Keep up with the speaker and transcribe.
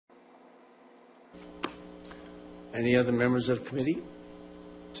Any other members of the committee?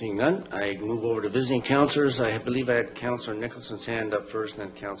 Seeing none, I move over to visiting councillors. I believe I had Councillor Nicholson's hand up first, and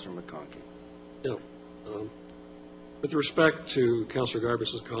then Councillor McConkie. Yeah. With respect to Councillor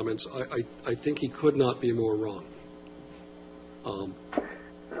Garbus's comments, I think he could not be more wrong.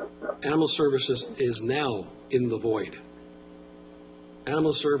 Animal Services is now in the void.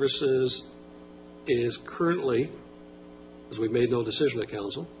 Animal Services is currently, as we've made no decision at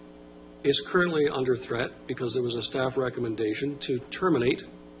Council, is currently under threat because there was a staff recommendation to terminate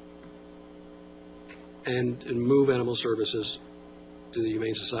and move Animal Services to the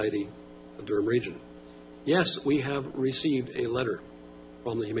Humane Society of Durham Region. Yes, we have received a letter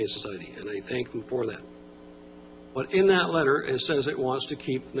from the Humane Society, and I thank them for that. But in that letter, it says it wants to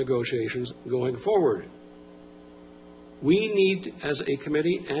keep negotiations going forward. We need, as a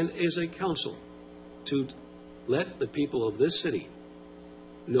committee and as a council, to let the people of this city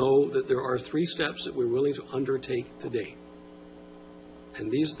know that there are 3 steps that we're willing to undertake today.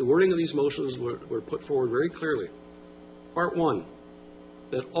 And the wording of these motions were put forward very clearly. Part 1,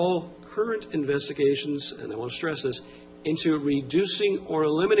 that all current investigations, and I want to stress this, into reducing or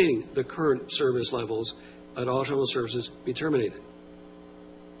eliminating the current service levels at Oshawa Animal Services be terminated.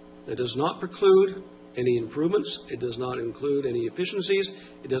 That does not preclude any improvements. It does not include any efficiencies.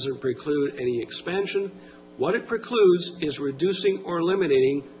 It doesn't preclude any expansion. What it precludes is reducing or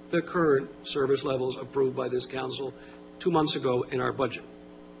eliminating the current service levels approved by this council 2 months ago in our budget.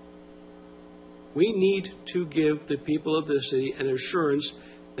 We need to give the people of this city an assurance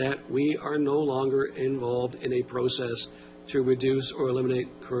that we are no longer involved in a process to reduce or eliminate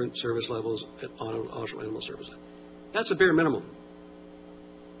current service levels at Oshawa Animal Services. That's a bare minimum.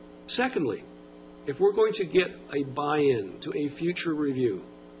 Secondly, if we're going to get a buy-in to a future review,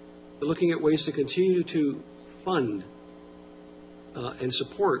 looking at ways to continue to fund and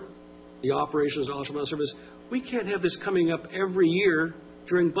support the operations of Oshawa Animal Service, we can't have this coming up every year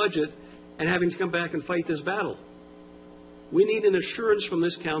during budget and having to come back and fight this battle. We need an assurance from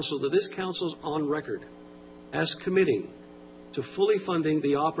this council that this council is on record as committing to fully funding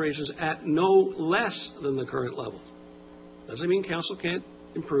the operations at no less than the current level. Doesn't mean council can't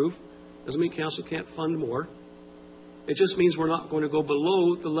improve. Doesn't mean council can't fund more. It just means we're not going to go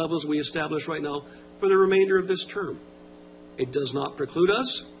below the levels we establish right now for the remainder of this term. It does not preclude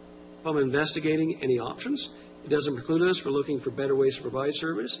us from investigating any options. It doesn't preclude us from looking for better ways to provide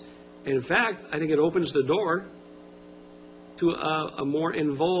service. And in fact, I think it opens the door to a more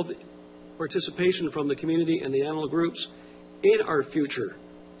involved participation from the community and the animal groups in our future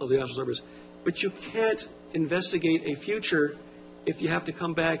of the Oshawa Service. But you can't investigate a future if you have to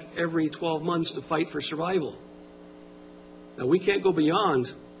come back every 12 months to fight for survival. Now, we can't go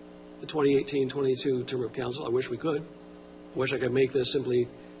beyond the 2018-22 term of council. I wish we could. I wish I could make this simply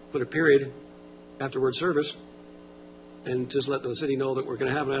put a period after word service and just let the city know that we're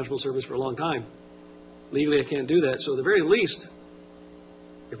going to have an animal service for a long time. Legally, I can't do that. So at the very least,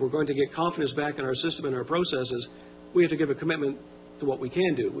 if we're going to get confidence back in our system and our processes, we have to give a commitment to what we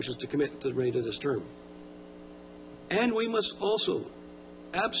can do, which is to commit to the remainder of this term. And we must also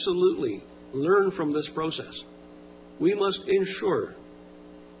absolutely learn from this process. We must ensure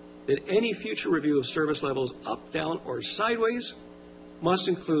that any future review of service levels up, down, or sideways must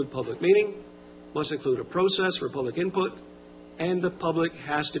include public meeting, must include a process for public input, and the public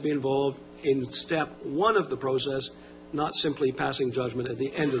has to be involved in step 1 of the process, not simply passing judgment at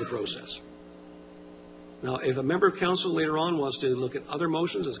the end of the process. Now, if a member of council later on wants to look at other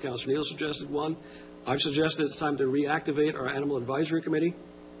motions, as Councillor Neal suggested one, I've suggested it's time to reactivate our Animal Advisory Committee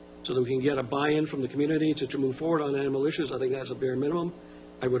so that we can get a buy-in from the community to move forward on animal issues. I think that's a bare minimum.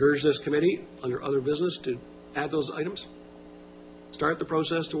 I would urge this committee, under other business, to add those items. Start the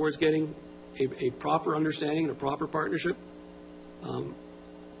process towards getting a proper understanding and a proper partnership.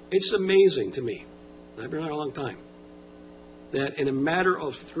 It's amazing to me, and I've been here a long time, that in a matter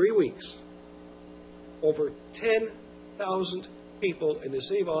of 3 weeks, over 10,000 people in the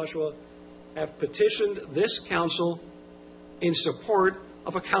City of Oshawa have petitioned this council in support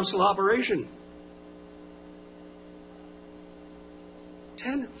of a council operation.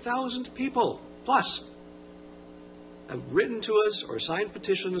 10,000 people plus have written to us or signed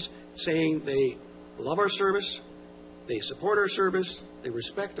petitions saying they love our service, they support our service, they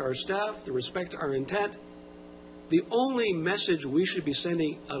respect our staff, they respect our intent. The only message we should be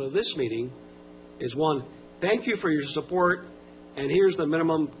sending out of this meeting is one, thank you for your support, and here's the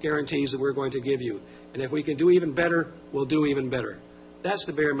minimum guarantees that we're going to give you. And if we can do even better, we'll do even better. That's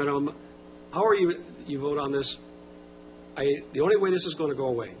the bare minimum. How are you vote on this? The only way this is going to go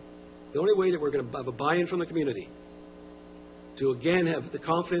away, the only way that we're going to have a buy-in from the community to again have the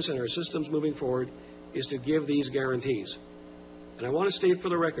confidence in our systems moving forward is to give these guarantees. And I want to state for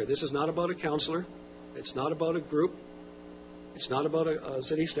the record, this is not about a councillor, it's not about a group, it's not about a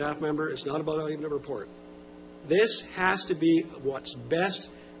city staff member, it's not about even a report. This has to be what's best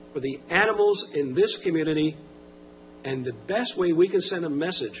for the animals in this community, and the best way we can send a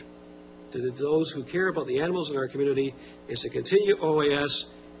message to those who care about the animals in our community is to continue OAS,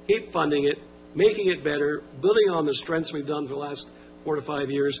 keep funding it, making it better, building on the strengths we've done for the last 4 to 5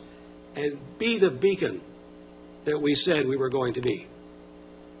 years, and be the beacon that we said we were going to be.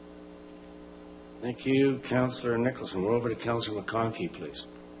 Thank you, Councillor Nicholson. We're over to Councillor McConkey, please.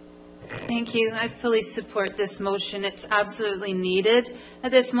 Thank you. I fully support this motion. It's absolutely needed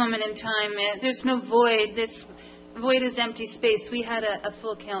at this moment in time. There's no void. This void is empty space. We had a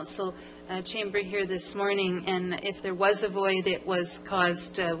full council chamber here this morning, and if there was a void, it was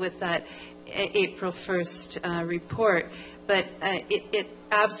caused with that April 1st report. But it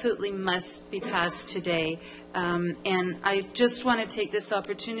absolutely must be passed today. And I just want to take this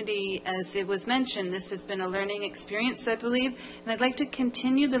opportunity, as it was mentioned, this has been a learning experience, I believe, and I'd like to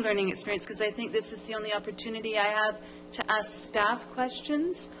continue the learning experience because I think this is the only opportunity I have to ask staff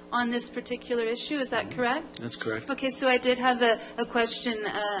questions on this particular issue. Is that correct? That's correct. Okay, so I did have a question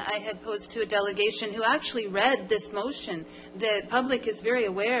I had posed to a delegation who actually read this motion. The public is very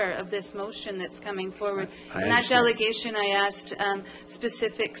aware of this motion that's coming forward. In that delegation, I asked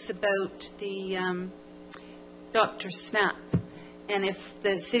specifics about the Dr. SNAP, and if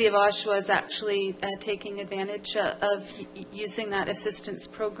the City of Oshawa is actually taking advantage of using that assistance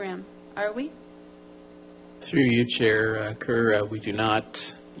program. Are we? Through you, Chair Kerr, we do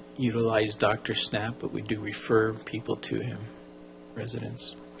not utilize Dr. SNAP, but we do refer people to him,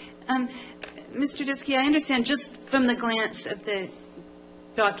 residents. Mr. Diskey, I understand just from the glance of the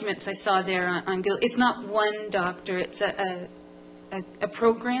documents I saw there on Google, it's not one doctor, it's a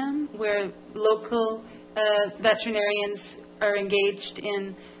program where local veterinarians are engaged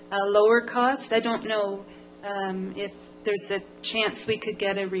in lower cost. I don't know if there's a chance we could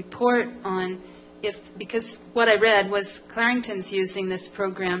get a report on because what I read was Clarington's using this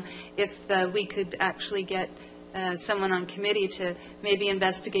program, if we could actually get someone on committee to maybe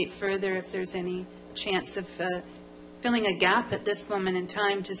investigate further if there's any chance of filling a gap at this moment in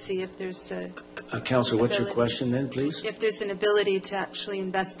time to see if there's Councillor, what's your question then, please? If there's an ability to actually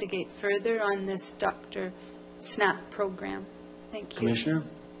investigate further on this Dr. SNAP program. Thank you. Commissioner?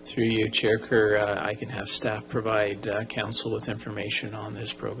 Through you, Chair Kerr, I can have staff provide council with information on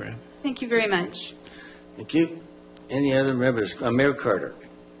this program. Thank you very much. Thank you. Any other members? Mayor Carter.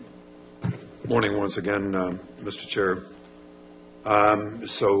 Morning once again, Mr. Chair.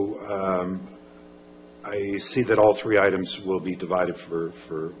 I see that all 3 items will be divided for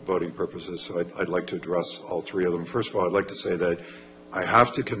voting purposes, so I'd like to address all 3 of them. First of all, I'd like to say that I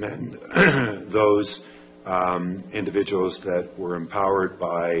have to commend those individuals that were empowered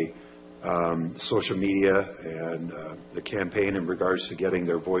by social media and the campaign in regards to getting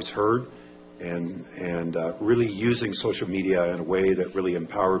their voice heard and really using social media in a way that really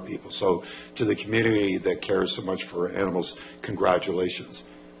empowered people. So to the community that cares so much for animals, congratulations.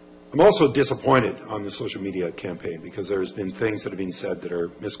 I'm also disappointed on the social media campaign because there's been things that have been said that are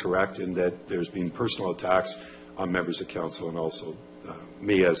miscorrect and that there's been personal attacks on members of council and also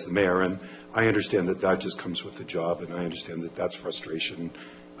me as the mayor. And I understand that that just comes with the job, and I understand that that's frustration,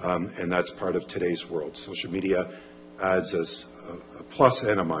 and that's part of today's world. Social media adds as a plus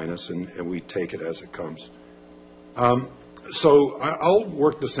and a minus, and we take it as it comes. So I'll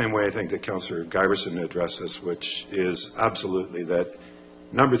work the same way I think that Councillor Giberson addressed this, which is absolutely that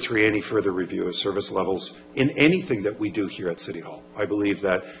number 3, any further review of service levels in anything that we do here at City Hall. I believe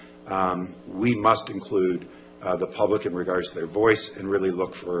that we must include the public in regards to their voice and really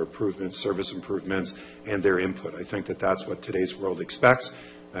look for improvements, service improvements, and their input. I think that that's what today's world expects.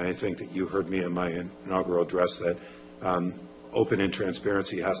 And I think that you heard me in my inaugural address that open and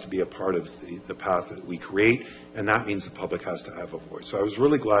transparency has to be a part of the path that we create, and that means the public has to have a voice. So I was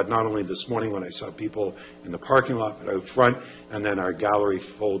really glad not only this morning when I saw people in the parking lot, but out front, and then our gallery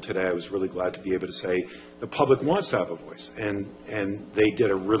full today. I was really glad to be able to say the public wants to have a voice, and they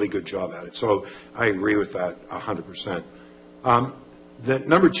did a really good job at it. So I agree with that 100%. The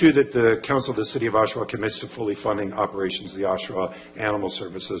number 2, that the Council of the City of Oshawa commits to fully funding operations of the Oshawa Animal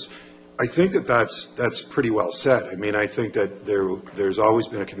Services. I think that that's pretty well said. I mean, I think that there's always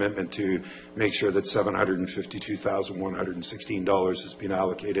been a commitment to make sure that $752,116 has been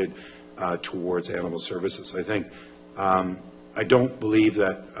allocated towards animal services. I think I don't believe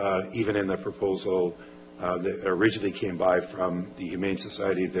that even in the proposal that originally came by from the Humane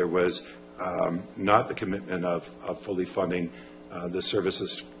Society, there was not the commitment of fully funding the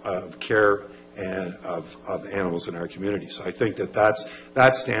services of care of animals in our community. So I think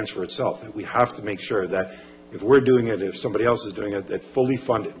that stands for itself, that we have to make sure that if we're doing it, if somebody else is doing it, that fully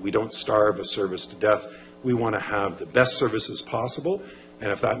funded, we don't starve a service to death. We want to have the best services possible,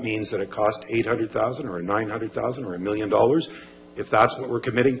 and if that means that it costs $800,000 or $900,000 or $1 million, if that's what we're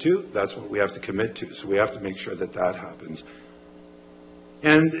committing to, that's what we have to commit to. So we have to make sure that that happens.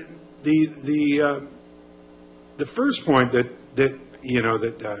 And the first point that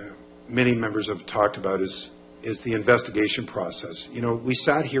many members have talked about is the investigation process. You know, we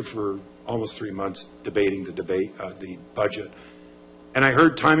sat here for almost 3 months debating the budget, and I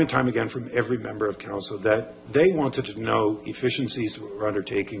heard time and time again from every member of council that they wanted to know efficiencies we're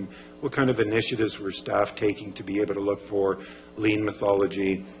undertaking, what kind of initiatives were staff taking to be able to look for lean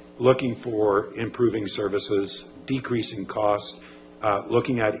methodology, looking for improving services, decreasing costs,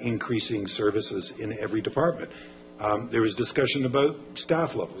 looking at increasing services in every department. There was discussion about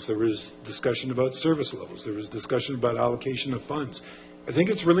staff levels. There was discussion about service levels. There was discussion about allocation of funds. I think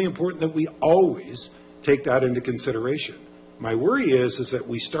it's really important that we always take that into consideration. My worry is that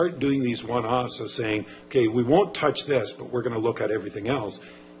we start doing these one-offs of saying, okay, we won't touch this, but we're going to look at everything else,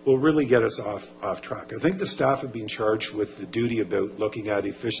 will really get us off track. I think the staff have been charged with the duty about looking at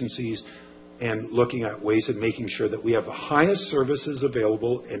efficiencies and looking at ways of making sure that we have the highest services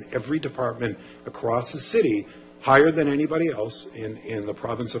available in every department across the city, higher than anybody else in the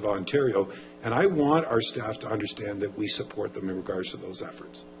province of Ontario. And I want our staff to understand that we support them in regards to those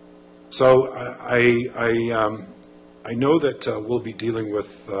efforts. So I know that we'll be dealing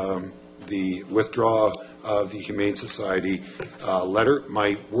with the withdrawal of the Humane Society letter.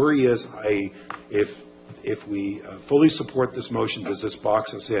 My worry is if we fully support this motion, does this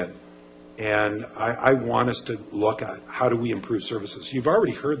box us in? And I want us to look at how do we improve services. You've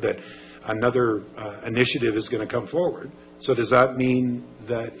already heard that another initiative is going to come forward. So does that mean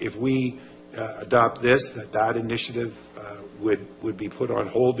that if we adopt this, that initiative would be put on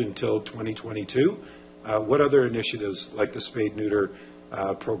hold until 2022? What other initiatives, like the spade-neuter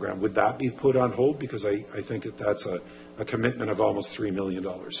program, would that be put on hold? Because I think that's a commitment of almost $3 million.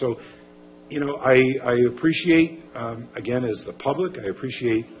 So, you know, I appreciate, again, as the public, I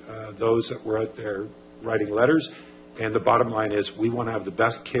appreciate those that were out there writing letters. And the bottom line is we want to have the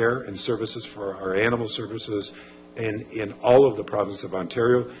best care and services for our animal services in all of the province of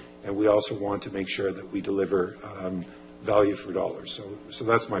Ontario. And we also want to make sure that we deliver value for dollars. So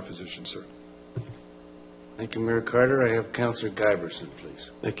that's my position, sir. Thank you, Mayor Carter. I have Councillor Giberson,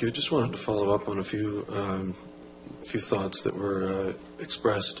 please. Thank you. I just wanted to follow up on a few thoughts that were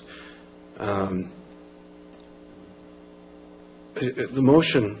expressed. The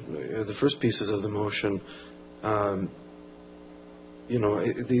motion, the first pieces of the motion, you know,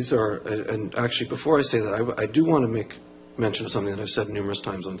 these are, and actually before I say that, I do want to make mention of something that I've said numerous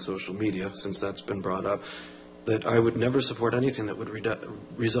times on social media, since that's been brought up, that I would never support anything that would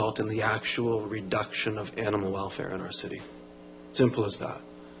result in the actual reduction of animal welfare in our city. Simple as that.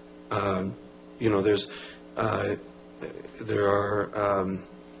 You know, there are,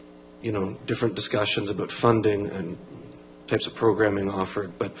 you know, different discussions about funding and types of programming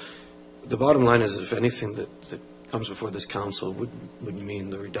offered, but the bottom line is, if anything that comes before this council would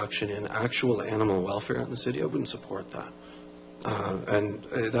mean the reduction in actual animal welfare in the city, I wouldn't support that. And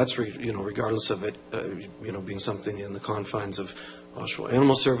that's, you know, regardless of it, you know, being something in the confines of Oshawa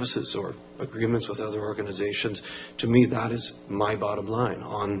Animal Services or agreements with other organizations. To me, that is my bottom line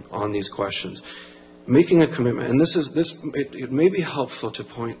on these questions. Making a commitment, and it may be helpful to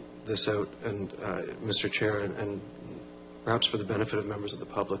point this out, and Mr. Chair, and perhaps for the benefit of members of the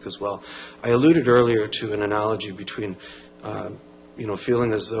public as well. I alluded earlier to an analogy between, you know,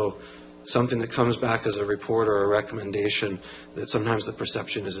 feeling as though something that comes back as a report or a recommendation, that sometimes the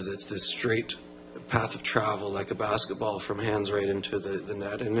perception is it's this straight path of travel, like a basketball from hands right into the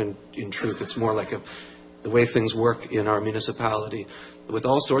net. And in truth, it's more like the way things work in our municipality, with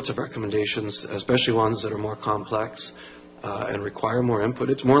all sorts of recommendations, especially ones that are more complex and require more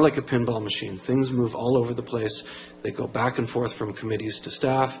input. It's more like a pinball machine. Things move all over the place. They go back and forth from committees to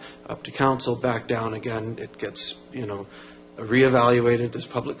staff, up to council, back down again. It gets, you know, reevaluated. There's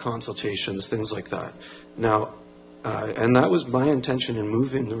public consultations, things like that. Now, and that was my intention in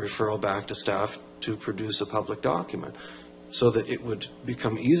moving the referral back to staff to produce a public document, so that it would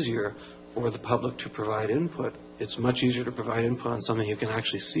become easier for the public to provide input. It's much easier to provide input on something you can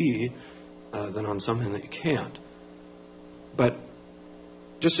actually see than on something that you can't. But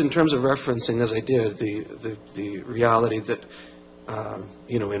just in terms of referencing, as I did, the reality that,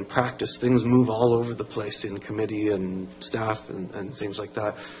 you know, in practice, things move all over the place in committee and staff and things like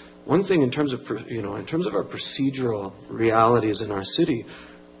that. One thing in terms of, you know, in terms of our procedural realities in our city,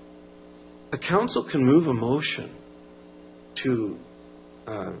 a council can move a motion to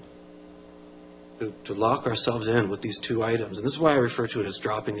lock ourselves in with these two items, and this is why I refer to it as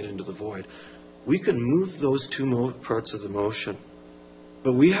dropping it into the void. We can move those two parts of the motion,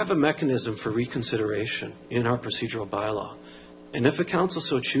 but we have a mechanism for reconsideration in our procedural bylaw. And if a council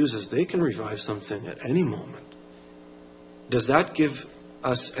so chooses, they can revive something at any moment. Does that give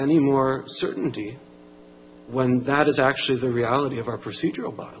us any more certainty when that is actually the reality of our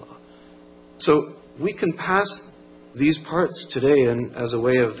procedural bylaw? So we can pass these parts today and as a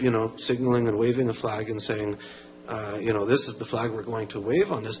way of, signaling and waving a flag and saying, this is the flag we're going to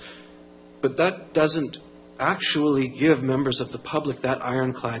wave on this. But that doesn't actually give members of the public that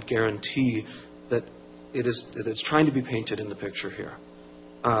ironclad guarantee that it's trying to be painted in the picture here.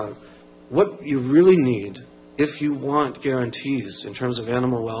 What you really need, if you want guarantees in terms of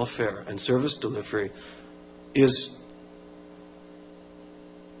animal welfare and service delivery, is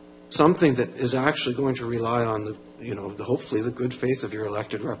something that is actually going to rely on hopefully the good faith of your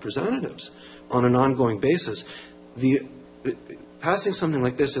elected representatives on an ongoing basis. Passing something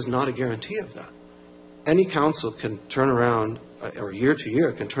like this is not a guarantee of that. Any council can turn around, or year to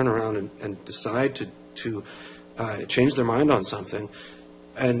year, can turn around and decide to change their mind on something.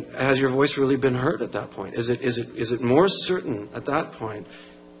 And has your voice really been heard at that point? Is it more certain at that point?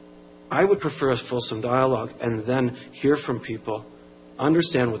 I would prefer a fulsome dialogue and then hear from people,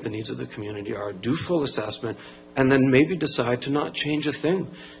 understand what the needs of the community are, do full assessment, and then maybe decide to not change a thing.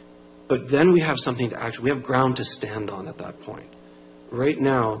 But then we have something we have ground to stand on at that point. Right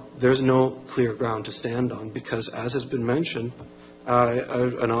now, there's no clear ground to stand on because, as has been mentioned,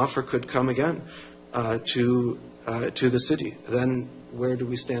 an offer could come again to the city. Then where do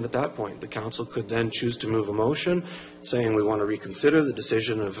we stand at that point? The council could then choose to move a motion saying we want to reconsider the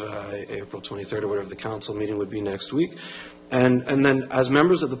decision of April 23rd or whatever the council meeting would be next week. And then as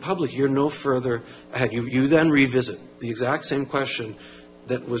members of the public, you're no further ahead. You then revisit the exact same question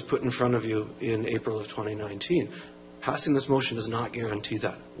that was put in front of you in April of 2019. Passing this motion does not guarantee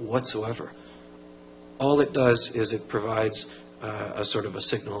that whatsoever. All it does is it provides a sort of a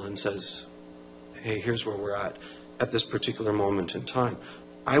signal and says, hey, here's where we're at this particular moment in time.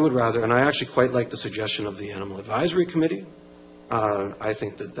 I would rather, and I actually quite like the suggestion of the Animal Advisory Committee. I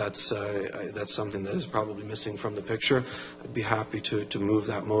think that's something that is probably missing from the picture. I'd be happy to move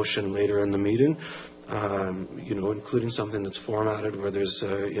that motion later in the meeting, including something that's formatted where there's,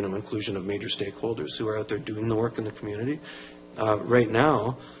 inclusion of major stakeholders who are out there doing the work in the community. Right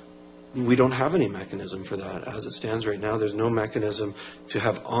now, we don't have any mechanism for that. As it stands right now, there's no mechanism to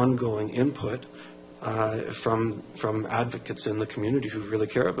have ongoing input from advocates in the community who really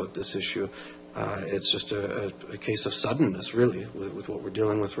care about this issue. It's just a case of suddenness, really, with what we're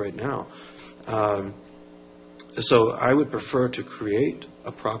dealing with right now. So I would prefer to create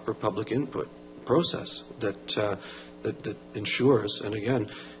a proper public input process that ensures, and again,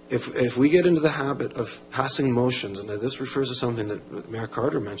 if we get into the habit of passing motions, and this refers to something that Mayor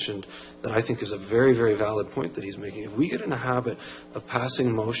Carter mentioned that I think is a very, very valid point that he's making. If we get in a habit of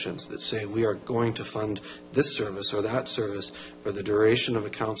passing motions that say we are going to fund this service or that service for the duration of a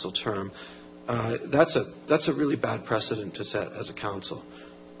council term, that's a really bad precedent to set as a council,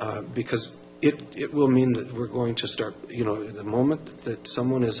 because it will mean that we're going to start, the moment that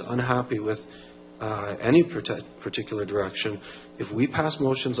someone is unhappy with any particular direction, if we pass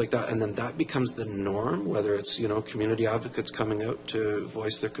motions like that and then that becomes the norm, whether it's, community advocates coming out to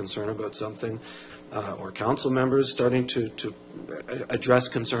voice their concern about something, or council members starting to address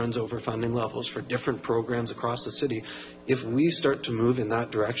concerns over funding levels for different programs across the city, if we start to move in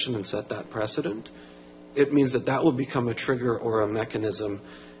that direction and set that precedent, it means that will become a trigger or a mechanism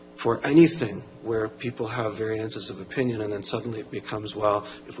for anything where people have variances of opinion, and then suddenly it becomes, well,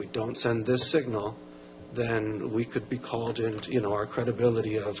 if we don't send this signal, then we could be called into, our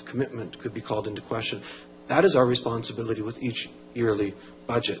credibility of commitment could be called into question. That is our responsibility with each yearly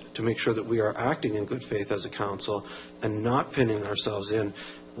budget, to make sure that we are acting in good faith as a council and not pinning ourselves in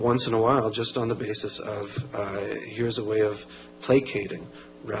once in a while just on the basis of here's a way of placating,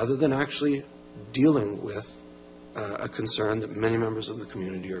 rather than actually dealing with a concern that many members of the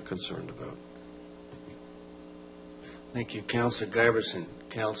community are concerned about. Thank you, Councillor Giberson.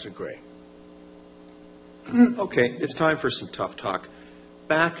 Councillor Gray. Okay, it's time for some tough talk.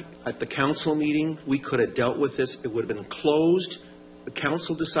 Back at the council meeting, we could have dealt with this. It would have been closed. The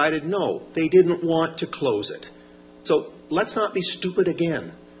council decided no, they didn't want to close it. So let's not be stupid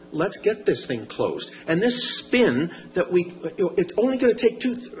again. Let's get this thing closed. And this spin that it's only going to take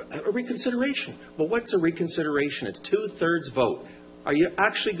a reconsideration. Well, what's a reconsideration? It's 2/3 vote. Are you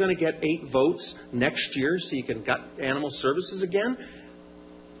actually going to get 8 votes next year so you can gut animal services again?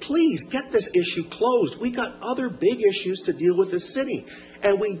 please get this issue closed. We got other big issues to deal with this city,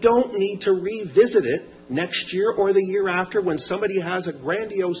 and we don't need to revisit it next year or the year after when somebody has a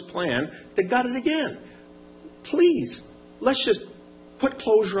grandiose plan to gut it again. Please, let's just put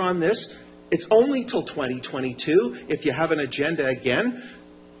closure on this. It's only till 2022. If you have an agenda again,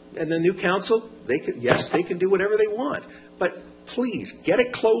 and the new council, they can do whatever they want. But please, get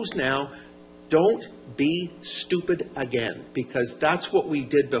it closed now. Don't be stupid again, because that's what we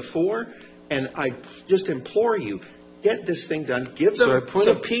did before. And I just implore you, get this thing done. Give them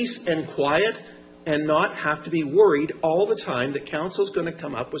some peace and quiet, and not have to be worried all the time that council's going to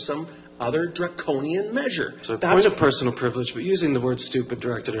come up with some other draconian measure. So point of personal privilege, but using the word stupid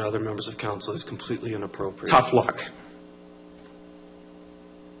directed at other members of council is completely inappropriate. Tough luck.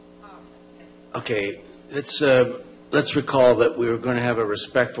 Okay, let's recall that we were going to have a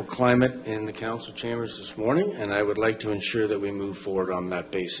respectful climate in the council chambers this morning, and I would like to ensure that we move forward on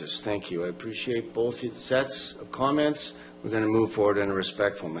that basis. Thank you. I appreciate both sets of comments. We're going to move forward in a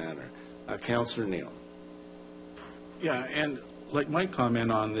respectful manner. Councillor Neal. Yeah, and like my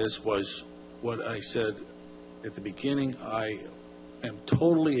comment on this was what I said at the beginning. I am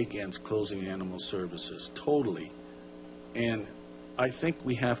totally against closing animal services, totally. And I think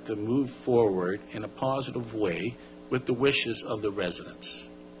we have to move forward in a positive way with the wishes of the residents.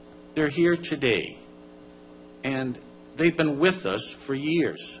 They're here today, and they've been with us for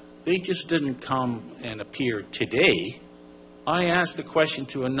years. They just didn't come and appear today. I asked the question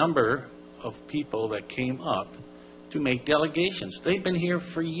to a number of people that came up to make delegations. They've been here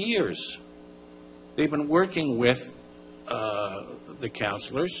for years. They've been working with the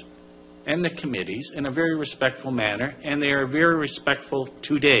councillors and the committees in a very respectful manner, and they are very respectful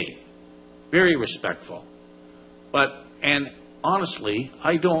today. Very respectful. And honestly,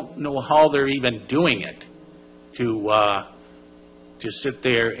 I don't know how they're even doing it to sit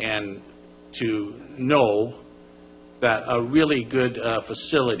there and to know that a really good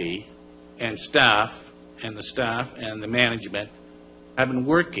facility and the staff and the management have been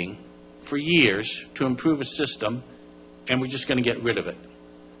working for years to improve a system, and we're just going to get rid of it.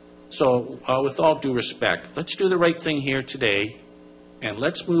 So with all due respect, let's do the right thing here today, and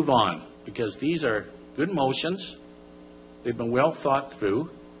let's move on, because these are good motions. They've been well thought through,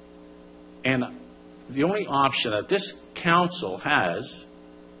 and the only option that this council has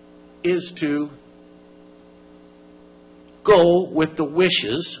is to go with the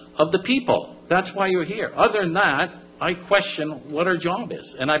wishes of the people. That's why you're here. Other than that, I question what our job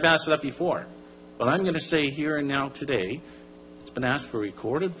is, and I've asked that before. But I'm going to say here and now today, it's been asked for a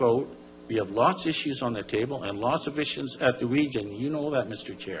recorded vote. We have lots of issues on the table and lots of issues at the region. You know that,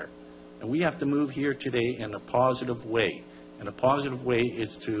 Mr. Chair. And we have to move here today in a positive way. And a positive way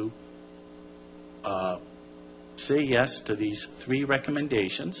is to say yes to these 3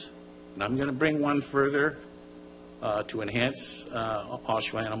 recommendations. And I'm going to bring one further to enhance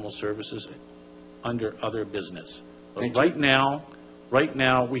Oshawa Animal Services under other business. But right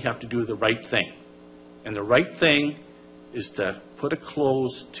now, we have to do the right thing. And the right thing is to put a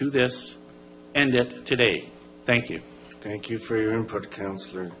close to this, end it today. Thank you. Thank you for your input,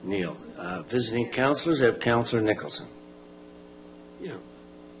 Councillor Neal. Visiting councillors, I have Councillor Nicholson. Yeah.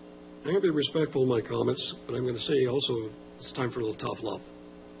 I'm going to be respectful of my comments, but I'm going to say also it's time for a little tough love.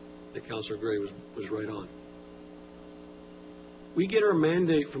 I think Councillor Gray was right on. We get our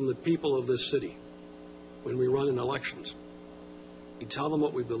mandate from the people of this city when we run in elections. We tell them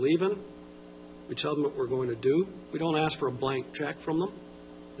what we believe in. We tell them what we're going to do. We don't ask for a blank check from them.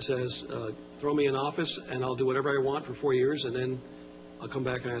 It says, throw me in office and I'll do whatever I want for 4 years, and then I'll come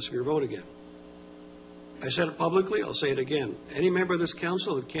back and ask for your vote again. I said it publicly, I'll say it again. Any member of this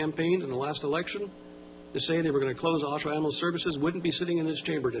council that campaigned in the last election to say they were going to close Oshawa Animal Services wouldn't be sitting in this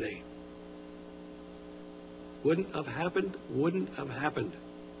chamber today. Wouldn't have happened, wouldn't have happened.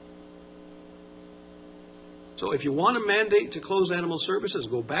 So if you want a mandate to close animal services,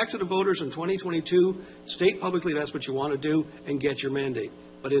 go back to the voters in 2022, state publicly that's what you want to do, and get your mandate.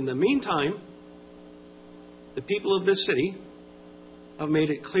 But in the meantime, the people of this city have made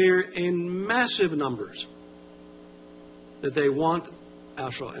it clear in massive numbers that they want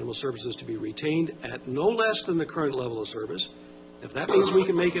Oshawa Animal Services to be retained at no less than the current level of service. If that means we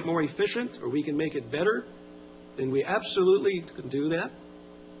can make it more efficient or we can make it better, then we absolutely can do that.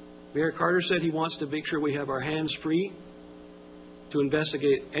 Mayor Carter said he wants to make sure we have our hands free to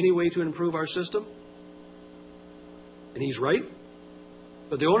investigate any way to improve our system. And he's right.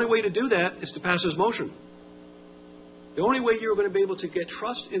 But the only way to do that is to pass his motion. The only way you're going to be able to get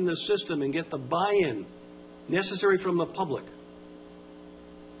trust in the system and get the buy-in necessary from the public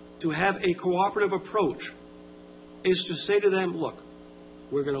to have a cooperative approach is to say to them, look,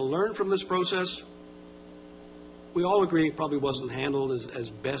 We're going to learn from this process. We all agree it probably wasn't handled as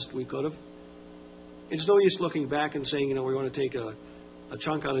best we could have. It's no use looking back and saying, we want to take a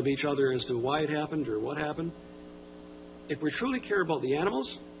chunk out of each other as to why it happened or what happened. If we truly care about the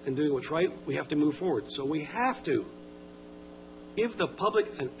animals and doing what's right, we have to move forward. So we have to give the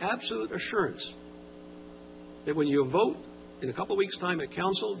public an absolute assurance that when you vote in a couple of weeks' time at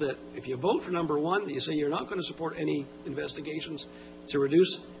council, that if you vote for number one, that you say you're not going to support any investigations to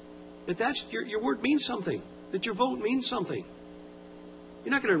reduce, that your word means something, that your vote means something.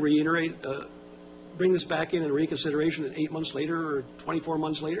 You're not going to reiterate, bring this back in reconsideration 8 months later or 24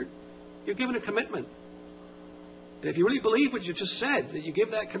 months later. You're given a commitment. And if you really believe what you just said, that you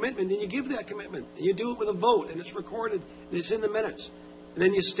give that commitment, then you give that commitment. And you do it with a vote, and it's recorded, and it's in the minutes. And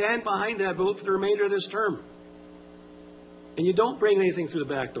then you stand behind that vote for the remainder of this term. And you don't bring anything through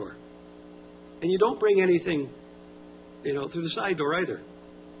the back door. And you don't bring anything, through the side door either.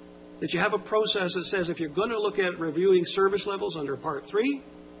 That you have a process that says if you're going to look at reviewing service levels under Part 3,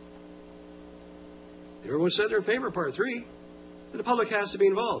 everyone said they're in favor of Part 3, but the public has to be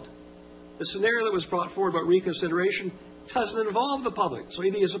involved. The scenario that was brought forward about reconsideration doesn't involve the public. So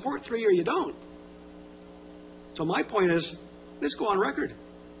either you support 3 or you don't. So my point is, let's go on record.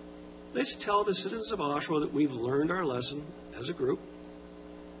 Let's tell the citizens of Oshawa that we've learned our lesson as a group.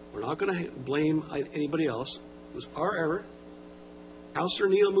 We're not going to blame anybody else. It was our error. Councillor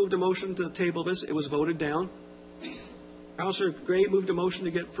Neal moved a motion to table this. It was voted down. Councillor Gray moved a motion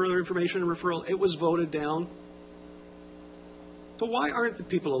to get further information and referral. It was voted down. So why aren't the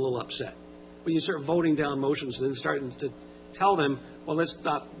people a little upset when you start voting down motions and then starting to tell them, well, let's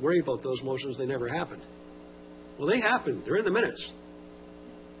not worry about those motions, they never happened? Well, they happened. They're in the minutes.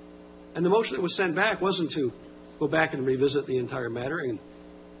 And the motion that was sent back wasn't to go back and revisit the entire matter and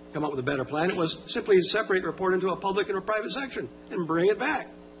come up with a better plan. It was simply to separate report into a public and a private section and bring it back.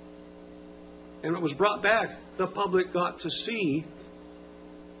 And when it was brought back, the public got to see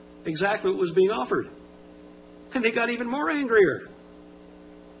exactly what was being offered. And they got even more angrier.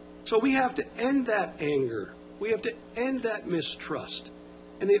 So we have to end that anger. We have to end that mistrust.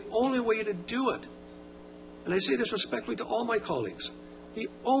 And the only way to do it, and I say this respectfully to all my colleagues, the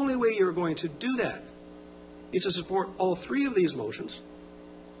only way you're going to do that is to support all 3 of these motions,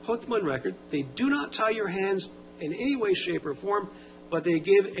 put them on record. They do not tie your hands in any way, shape, or form, but they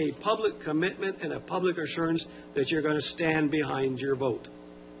give a public commitment and a public assurance that you're going to stand behind your vote.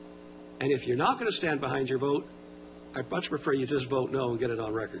 And if you're not going to stand behind your vote, I'd much prefer you just vote no and get it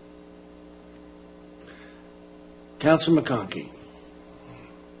on record. Councillor McConkey.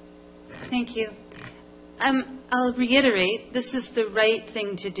 Thank you. I'll reiterate, this is the right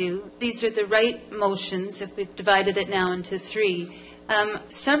thing to do. These are the right motions, if we've divided it now into 3.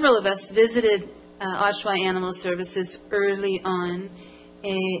 Several of us visited Oshawa Animal Services early on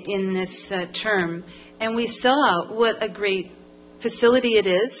in this term, and we saw what a great facility it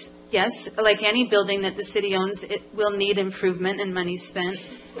is. Yes, like any building that the city owns, it will need improvement and money spent.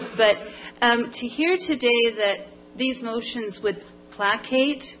 But to hear today that these motions would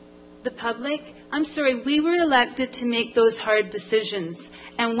placate the public, I'm sorry, we were elected to make those hard decisions.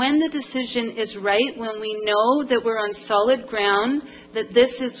 And when the decision is right, when we know that we're on solid ground, that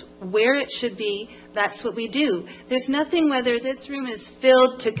this is where it should be, that's what we do. There's nothing, whether this room is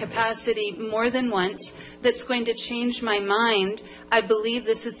filled to capacity more than once, that's going to change my mind. I believe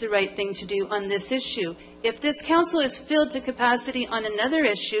this is the right thing to do on this issue. If this council is filled to capacity on another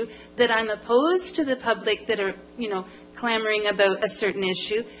issue that I'm opposed to the public that are, clamoring about a certain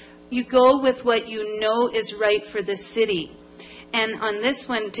issue, you go with what you know is right for the city. And on this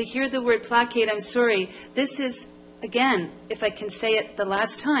one, to hear the word placate, I'm sorry, this is, again, if I can say it the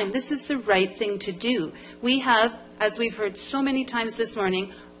last time, this is the right thing to do. We have, as we've heard so many times this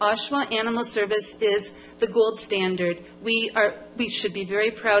morning, Oshawa Animal Service is the gold standard. We should be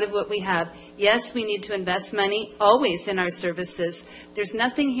very proud of what we have. Yes, we need to invest money always in our services. There's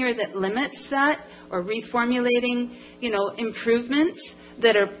nothing here that limits that or reformulating, improvements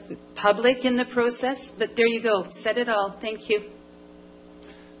that are public in the process. But there you go. Said it all. Thank you.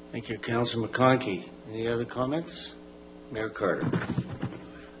 Thank you, Councillor McConkey. Any other comments? Mayor Carter.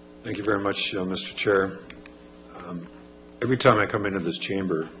 Thank you very much, Mr. Chair. Every time I come into this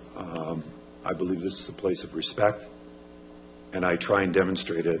chamber, I believe this is a place of respect, and I try and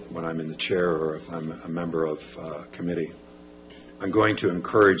demonstrate it when I'm in the chair or if I'm a member of committee. I'm going to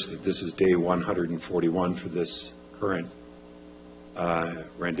encourage that this is day 141 for this current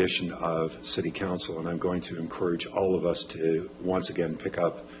rendition of City Council, and I'm going to encourage all of us to once again pick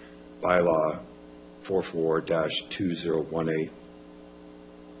up bylaw 44-2018.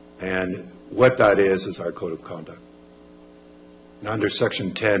 And what that is our code of conduct. And under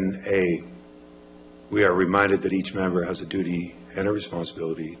Section 10A, we are reminded that each member has a duty and a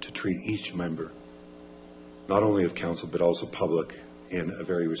responsibility to treat each member, not only of council, but also public, in a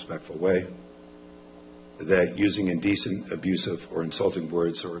very respectful way, that using indecent, abusive, or insulting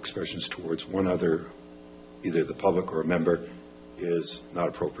words or expressions towards one other, either the public or a member, is not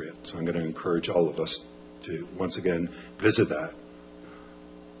appropriate. So I'm going to encourage all of us to, once again, visit that.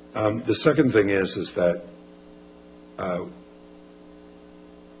 The second thing is that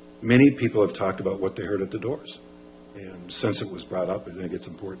many people have talked about what they heard at the doors. And since it was brought up, I think it's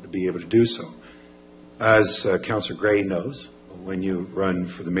important to be able to do so. As Councillor Gray knows, when you run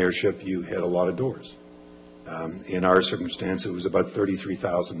for the mayorship, you hit a lot of doors. In our circumstance, it was about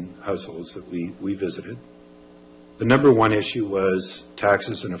 33,000 households that we visited. The number one issue was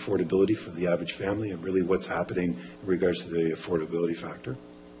taxes and affordability for the average family, and really what's happening in regards to the affordability factor.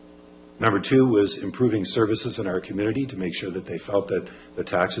 Number two was improving services in our community to make sure that they felt that the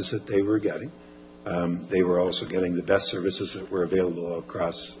taxes that they were getting, they were also getting the best services that were available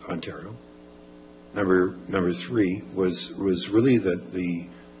across Ontario. Number three was really the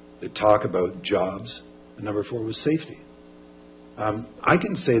talk about jobs. And number four was safety. I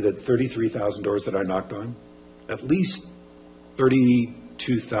can say that 33,000 doors that I knocked on, at least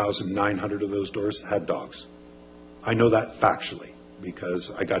 32,900 of those doors had dogs. I know that factually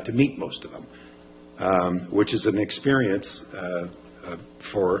because I got to meet most of them, which is an experience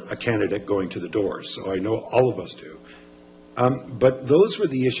for a candidate going to the doors. So I know all of us do. But those were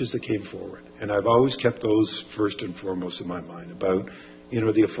the issues that came forward. And I've always kept those first and foremost in my mind about, the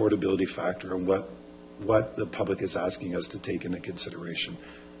affordability factor and what the public is asking us to take into consideration.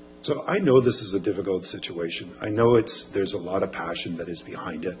 So I know this is a difficult situation. I know there's a lot of passion that is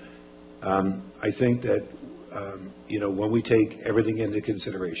behind it. I think that, when we take everything into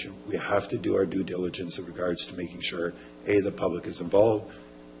consideration, we have to do our due diligence in regards to making sure, A, the public is involved,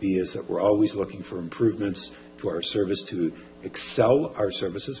 B, is that we're always looking for improvements to our service to excel our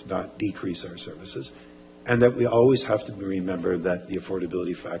services, not decrease our services, and that we always have to remember that the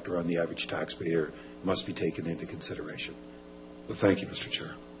affordability factor on the average taxpayer must be taken into consideration. Well, thank you, Mr.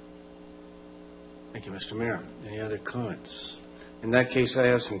 Chair. Thank you, Mr. Mayor. Any other comments? In that case, I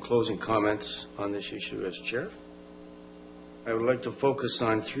have some closing comments on this issue as chair. I would like to focus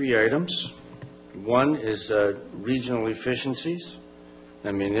on three items. One is regional efficiencies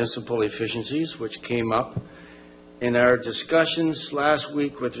and municipal efficiencies, which came up in our discussions last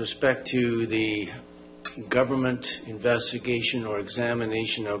week with respect to the government investigation or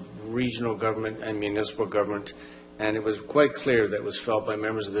examination of regional government and municipal government. And it was quite clear that was felt by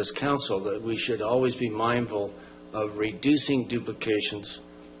members of this council that we should always be mindful of reducing duplications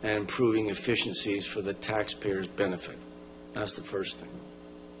and improving efficiencies for the taxpayers' benefit. That's the first thing.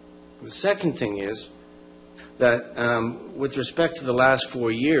 The second thing is that with respect to the last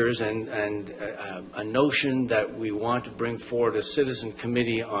 4 years and a notion that we want to bring forward a citizen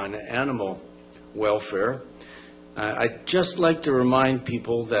committee on animal welfare, I'd just like to remind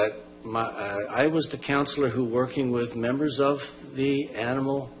people that I was the councillor who, working with members of the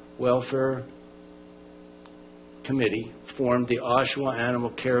Animal Welfare Committee, formed the Oshawa Animal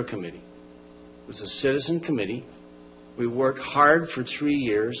Care Committee. It was a citizen committee. We worked hard for 3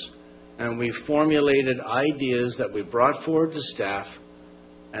 years, and we formulated ideas that we brought forward to staff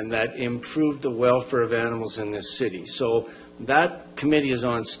and that improved the welfare of animals in this city. So that committee is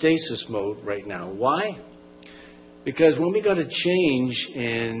on stasis mode right now. Why? Because when we got a change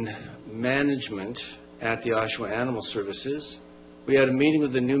in management at the Oshawa Animal Services, we had a meeting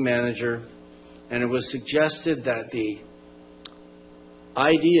with the new manager, and it was suggested that the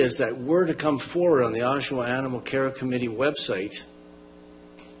ideas that were to come forward on the Oshawa Animal Care Committee website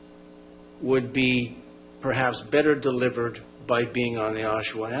would be perhaps better delivered by being on the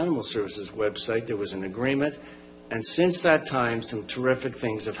Oshawa Animal Services website. There was an agreement, and since that time, some terrific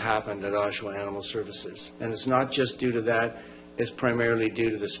things have happened at Oshawa Animal Services. And it's not just due to that, it's primarily due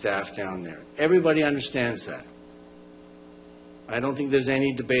to the staff down there. Everybody understands that. I don't think there's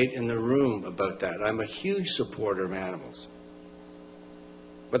any debate in the room about that. I'm a huge supporter of animals.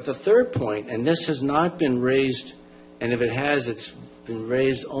 But the third point, and this has not been raised, and if it has, it's been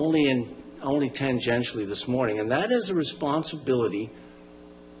raised only tangentially this morning, and that is a responsibility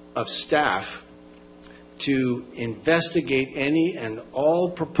of staff to investigate any and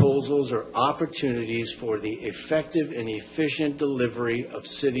all proposals or opportunities for the effective and efficient delivery of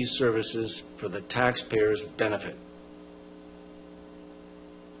city services for the taxpayers' benefit.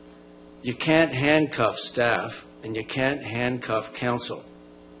 You can't handcuff staff, and you can't handcuff council.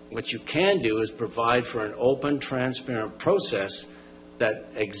 What you can do is provide for an open, transparent process that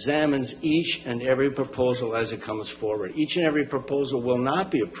examines each and every proposal as it comes forward. Each and every proposal will not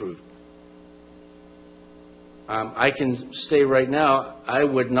be approved. I can say right now, I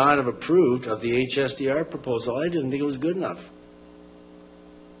would not have approved of the HSDR proposal. I didn't think it was good enough.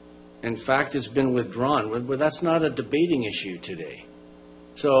 In fact, it's been withdrawn. But that's not a debating issue today.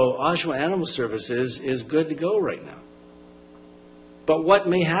 So Oshawa Animal Services is good to go right now. But what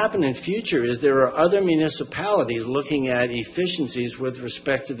may happen in future is there are other municipalities looking at efficiencies with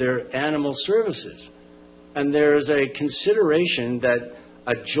respect to their animal services. And there's a consideration that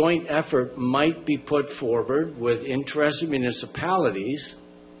a joint effort might be put forward with interested municipalities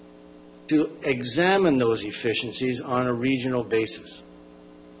to examine those efficiencies on a regional basis.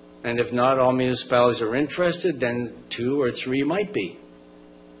 And if not all municipalities are interested, then 2 or 3 might be.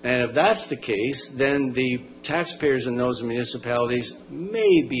 And if that's the case, then the taxpayers in those municipalities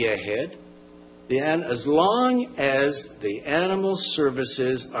may be ahead, as long as the animal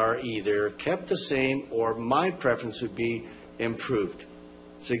services are either kept the same or my preference would be improved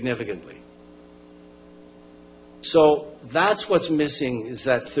significantly. So that's what's missing, is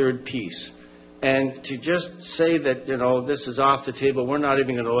that third piece. And to just say that, this is off the table, we're not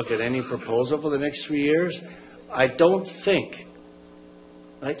even going to look at any proposal for the next 3 years, I don't think.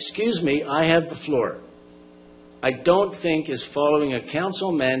 Excuse me, I have the floor. I don't think is following a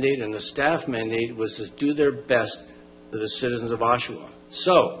council mandate and a staff mandate was to do their best for the citizens of Oshawa.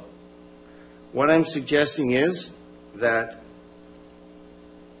 So, what I'm suggesting is that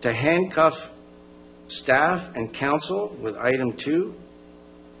to handcuff staff and council with item 2,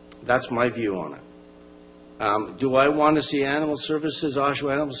 that's my view on it. Do I want to see Animal Services,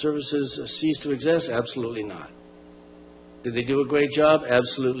 Oshawa Animal Services, cease to exist? Absolutely not. Did they do a great job?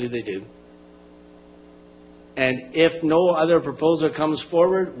 Absolutely they do. And if no other proposal comes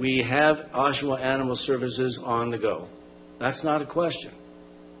forward, we have Oshawa Animal Services on the go. That's not a question.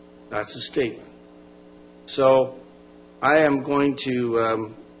 That's a statement. So I am going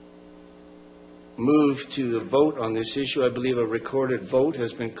to move to the vote on this issue. I believe a recorded vote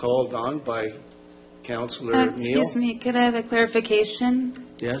has been called on by Councillor Neal. Excuse me, could I have a clarification?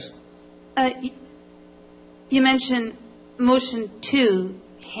 Yes? You mentioned motion 2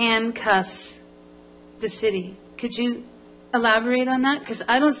 handcuffs the city. Could you elaborate on that? Because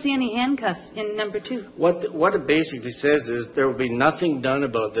I don't see any handcuff in number 2. What it basically says is there will be nothing done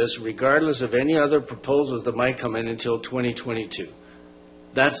about this regardless of any other proposals that might come in until 2022.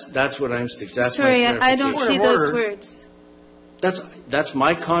 That's what I'm suggesting. Sorry, I don't see those words. That's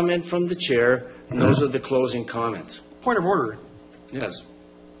my comment from the chair, and those are the closing comments. Point of order. Yes.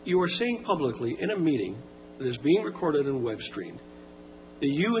 You are saying publicly in a meeting that is being recorded and web streamed that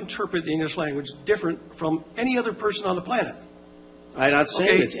you interpret the English language different from any other person on the planet. I'm not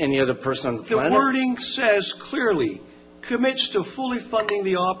saying Okay. it's any other person on the The planet. wording says clearly, commits to fully funding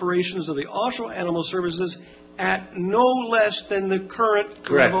the operations of the Oshawa Animal Services at no less than the current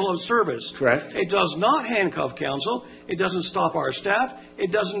Correct. level of service. Correct. It does not handcuff council. It doesn't stop our staff.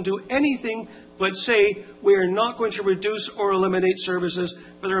 It doesn't do anything but say we are not going to reduce or eliminate services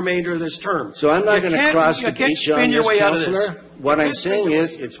for the remainder of this term. So I'm not going to cross you the can't beach on spin your this, way out of this. Councillor. What You I'm can't spin saying your-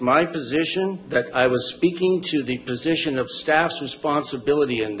 is, it's my position that I was speaking to the position of staff's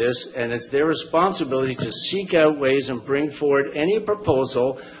responsibility in this, and it's their responsibility to seek out ways and bring forward any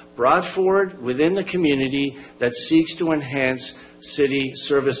proposal brought forward within the community that seeks to enhance city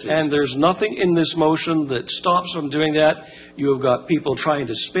services. And there's nothing in this motion that stops from doing that. You have got people trying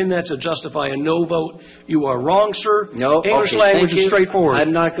to spin that to justify a no vote. You are wrong, sir. No, English okay, language thank is you. straightforward.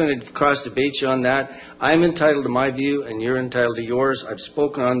 I'm not going to cross-debate you on that. I'm entitled to my view, and you're entitled to yours. I've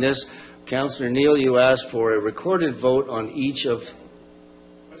spoken on this. Councillor Neal, you asked for a recorded vote on each of...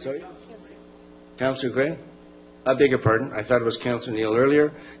 Sorry? Councillor Gray? I beg your pardon. I thought it was Councillor Neal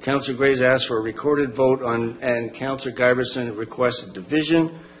earlier. Councillor Gray's asked for a recorded vote on, and Councillor Giberson requested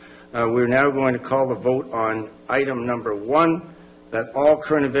division. We're now going to call the vote on item number 1, that all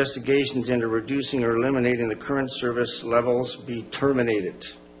current investigations into reducing or eliminating the current service levels be terminated.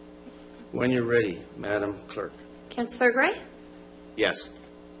 When you're ready, Madam Clerk. Councillor Gray? Yes.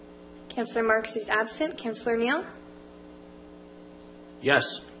 Councillor Marks is absent. Councillor Neal?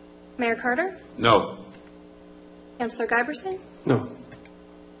 Yes. Mayor Carter? No. Councillor Giberson? No.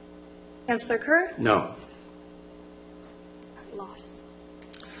 Councillor Kerr? No. Lost.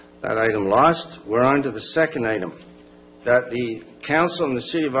 That item lost. We're on to the second item, that the Council and the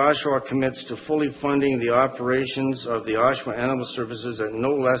City of Oshawa commits to fully funding the operations of the Oshawa Animal Services at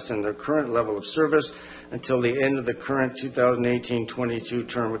no less than their current level of service until the end of the current 2018-22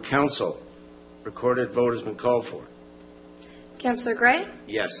 term of council. Recorded vote has been called for. Councillor Gray?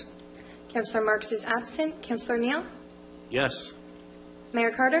 Yes. Councillor Marks is absent. Councillor Neal? Yes.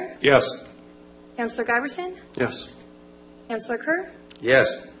 Mayor Carter, Yes. Councillor Giberson, Yes. Councillor Kerr. Yes.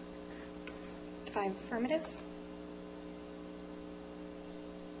 It's 5 affirmative.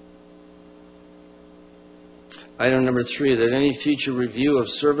 Item number 3, that any future review of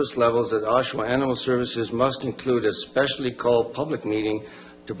service levels at Oshawa Animal Services must include a specially called public meeting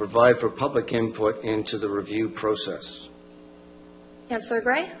to provide for public input into the review process. Councillor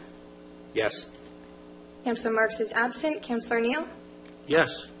Gray, Yes. Councillor Marks is absent. Councillor Neal,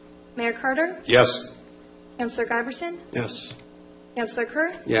 Yes. Mayor Carter, Yes. Councillor Giberson, Yes. Councillor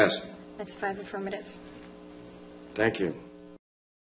Kerr. Yes. That's 5 affirmative. Thank you.